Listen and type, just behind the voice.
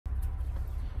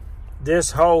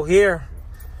This hole here,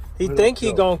 he think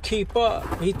he gonna keep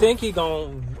up. He think he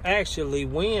gonna actually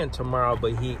win tomorrow,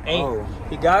 but he ain't. Oh.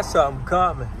 He got something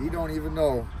coming. He don't even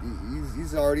know.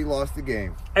 He's already lost the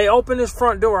game. Hey, open this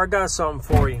front door. I got something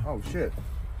for you. Oh, shit.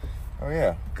 Oh,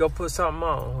 yeah. Go put something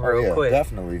on real quick.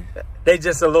 Definitely. They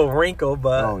just a little wrinkle,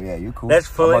 but oh, yeah, you cool. That's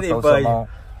funny, but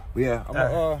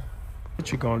yeah.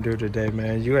 what you gonna do today,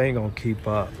 man? You ain't gonna keep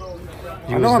up.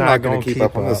 I know I'm not gonna keep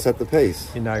up. I'm gonna set the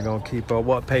pace. You're not gonna keep up.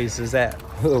 What pace is that?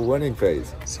 The winning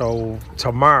pace. So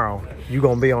tomorrow, you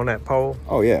gonna be on that pole?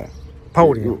 Oh yeah.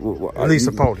 Podium. At least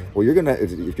a podium. Well, you're gonna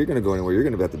if you're gonna go anywhere, you're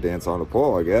gonna have to dance on the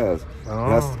pole, I guess. Oh.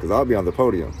 That's because I'll be on the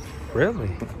podium.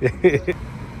 Really?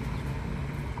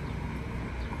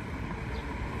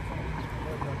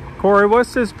 Corey,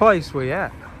 what's this place we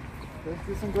at?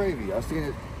 There's some gravy. I seen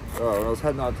it when I was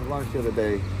heading out to lunch the other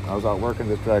day. I was out working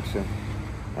this direction,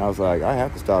 and I was like, I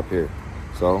have to stop here.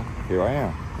 So here I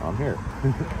am. I'm here.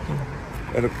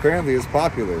 And apparently it's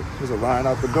popular. There's a line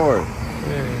out the door.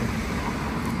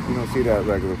 Yeah. You don't see that at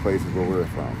regular places where we're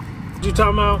from. You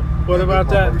talking about? What about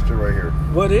that? Right here.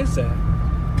 What is that?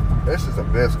 This is a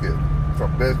biscuit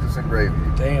from Biscuits and Gravy.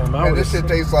 Damn, and this shit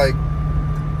tastes like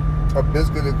a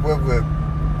biscuit equivalent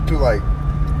to like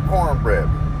cornbread.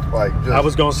 Like just, I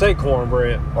was gonna say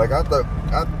cornbread. Like I thought,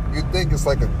 you think it's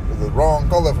like the wrong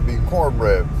color for being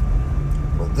cornbread,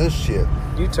 but this shit.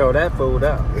 You tore that food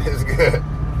out. It's good.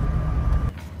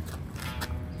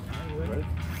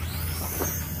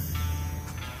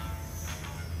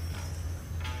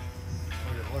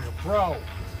 Look at bro.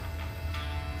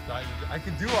 I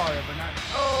could do all that, but not.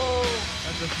 Oh,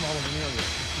 that's just small of an area.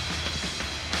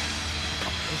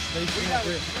 They can't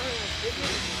do it.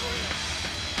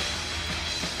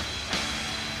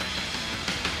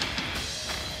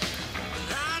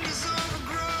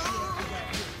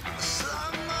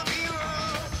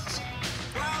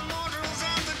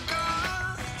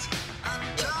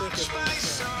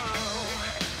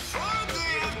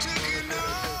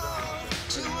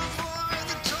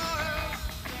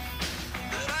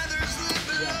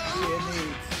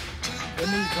 It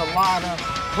needs a lot of.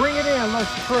 Bring it in.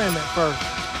 Let's trim it first.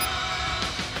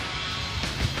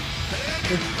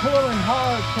 It's pulling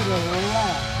hard to the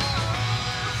left.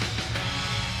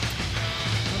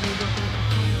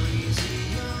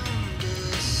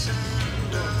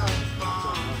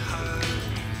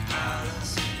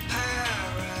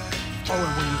 Oh,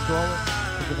 and when you throw it,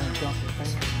 because it ain't dump your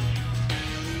finger.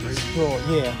 Throw it,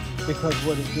 yeah. Because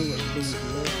what it do is lose the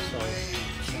lid, so.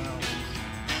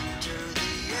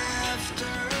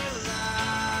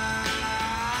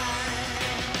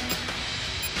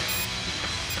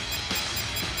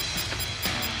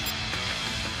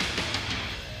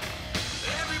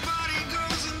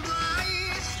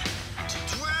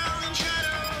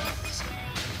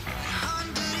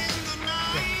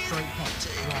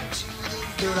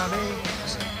 See what I mean?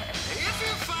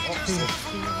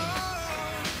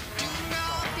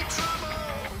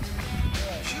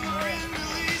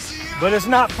 But it's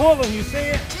not pulling, you see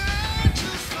it?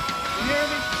 You hear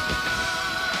me?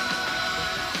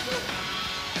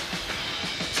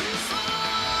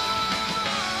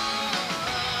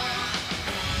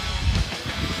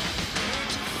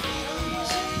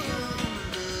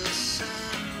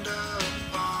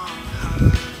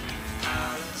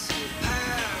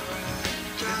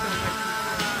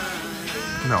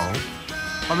 No.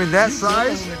 I mean, that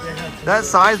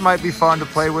size might be fun to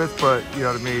play with, but you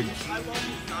know what I mean?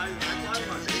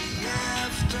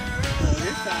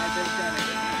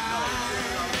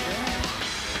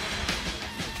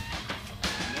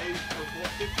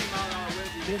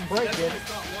 Didn't break it.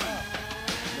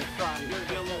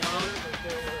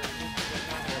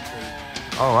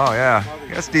 Oh, wow, yeah.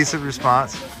 That's a decent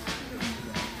response.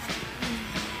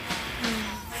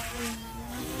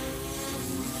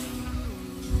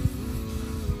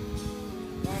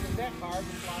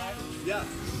 Yeah.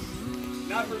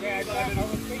 Not for me,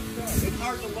 it's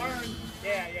hard to learn.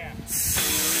 Yeah, yeah.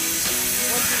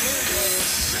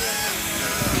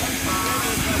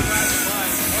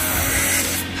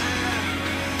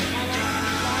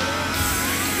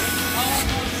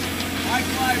 I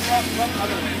fly rough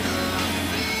other way.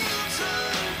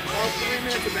 Well, 3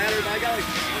 minutes of battery, but I got like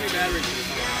 20 batteries in this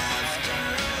one.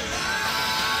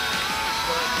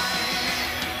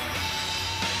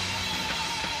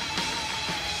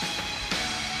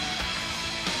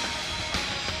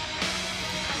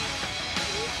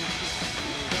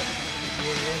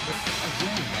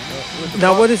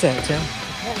 Now what is that, Tim?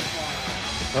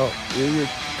 Oh, you're...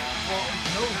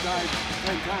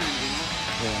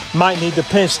 Yeah. Might need to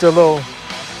pinch the little.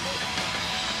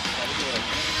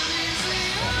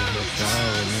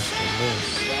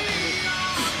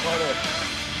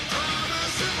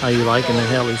 How you liking the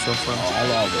heli so far? Oh, I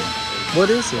love it. What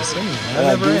is this anyway? I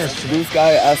never asked you. Blue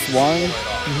Sky S1.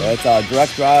 It's a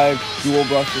direct drive, dual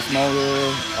brushless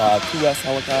motor, 2S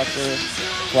helicopter,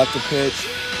 collector pitch,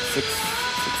 six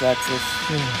axis.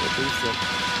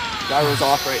 Gyro's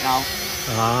off right now.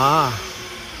 Ah.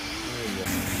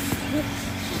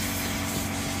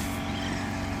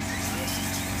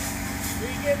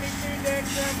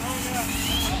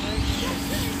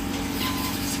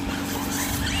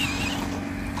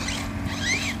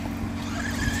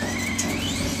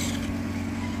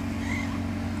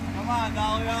 Come on,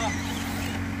 Dahlia.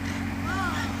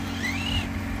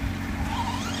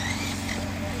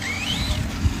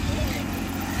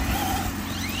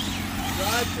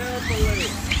 Drive carefully.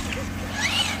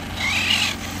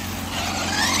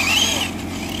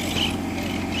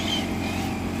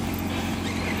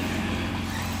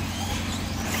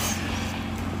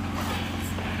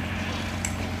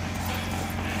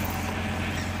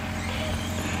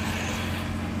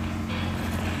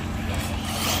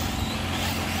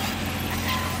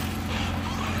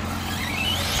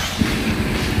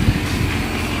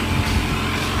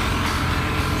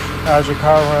 How's your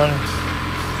car running?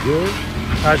 Good.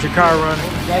 How's your car running?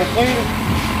 Gotta clean it.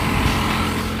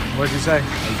 What'd you say?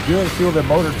 It's good. Feel the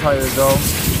motor tired though.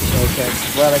 Okay.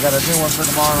 Glad I got a new one for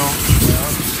tomorrow.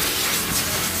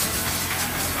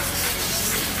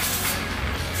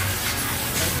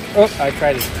 Oh, I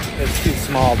tried it. It's too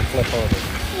small to flip over.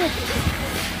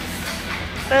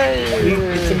 Hey. You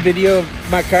get some video of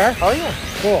my car? Oh yeah.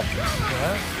 Cool.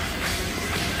 Yeah.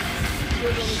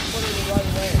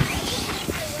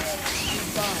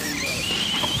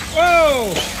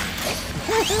 Whoa!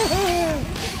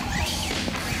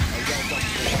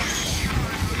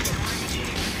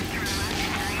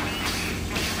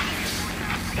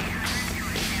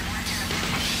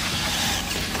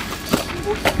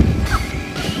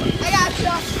 I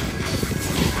gotcha.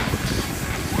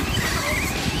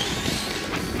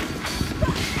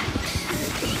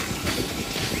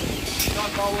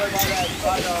 Not all the way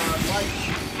by that light.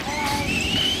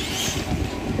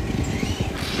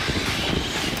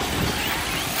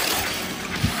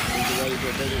 Ready for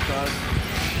a bigger car?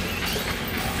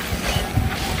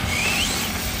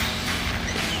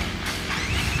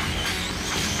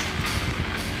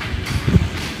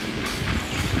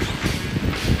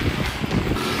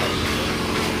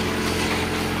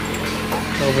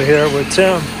 Over here with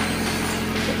Tim.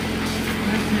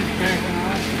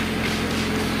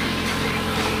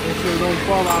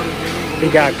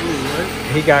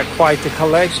 He got quite the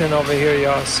collection over here,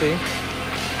 y'all see.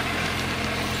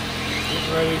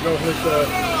 Ready to go hit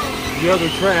the other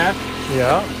track.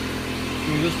 Yeah.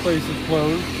 This place is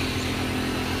closed.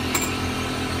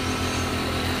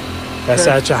 That's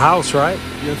at your house, right?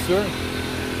 Yes, sir.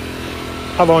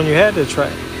 How long you had the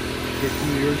track?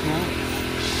 15 years now.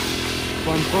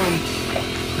 Fun.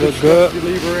 Look good. You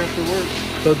leave her after work.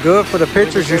 Look good for the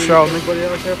pictures you showed me. Everybody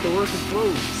else after work is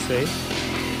closed. See?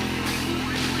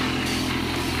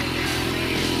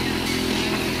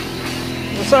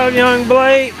 What's up, young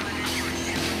Blake?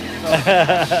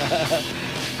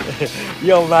 You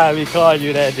don't mind me calling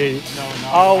you that, do you? No.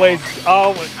 Always.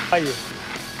 How you?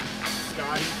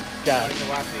 Scotty. Scott. The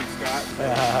last name Scott.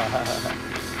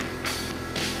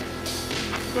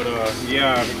 But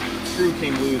yeah, the screw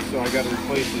came loose, so I got to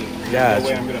replace it. There's no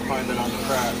way I'm gonna find it on the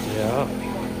track. Yeah.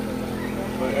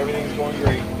 But everything's going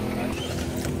great.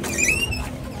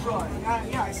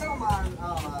 Yeah, I saw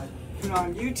him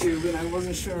on YouTube, and I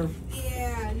wasn't sure.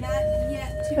 Yeah, not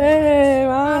yet. Hey,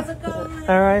 How's it going?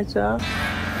 all right, y'all.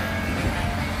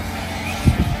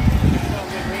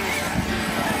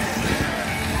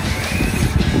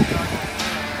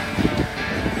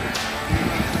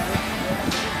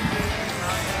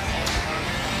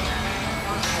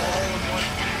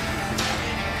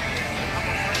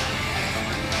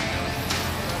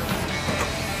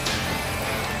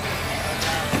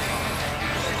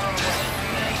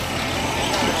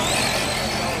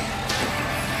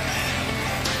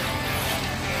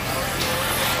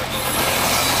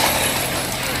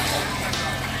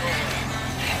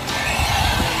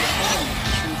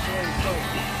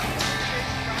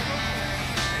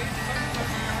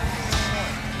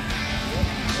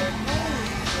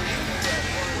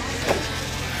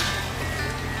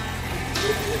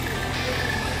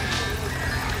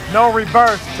 No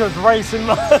reverse, just racing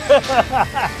mode. I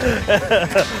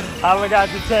forgot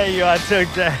to tell you I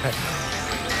took that.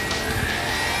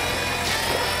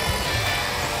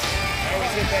 I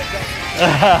always hit that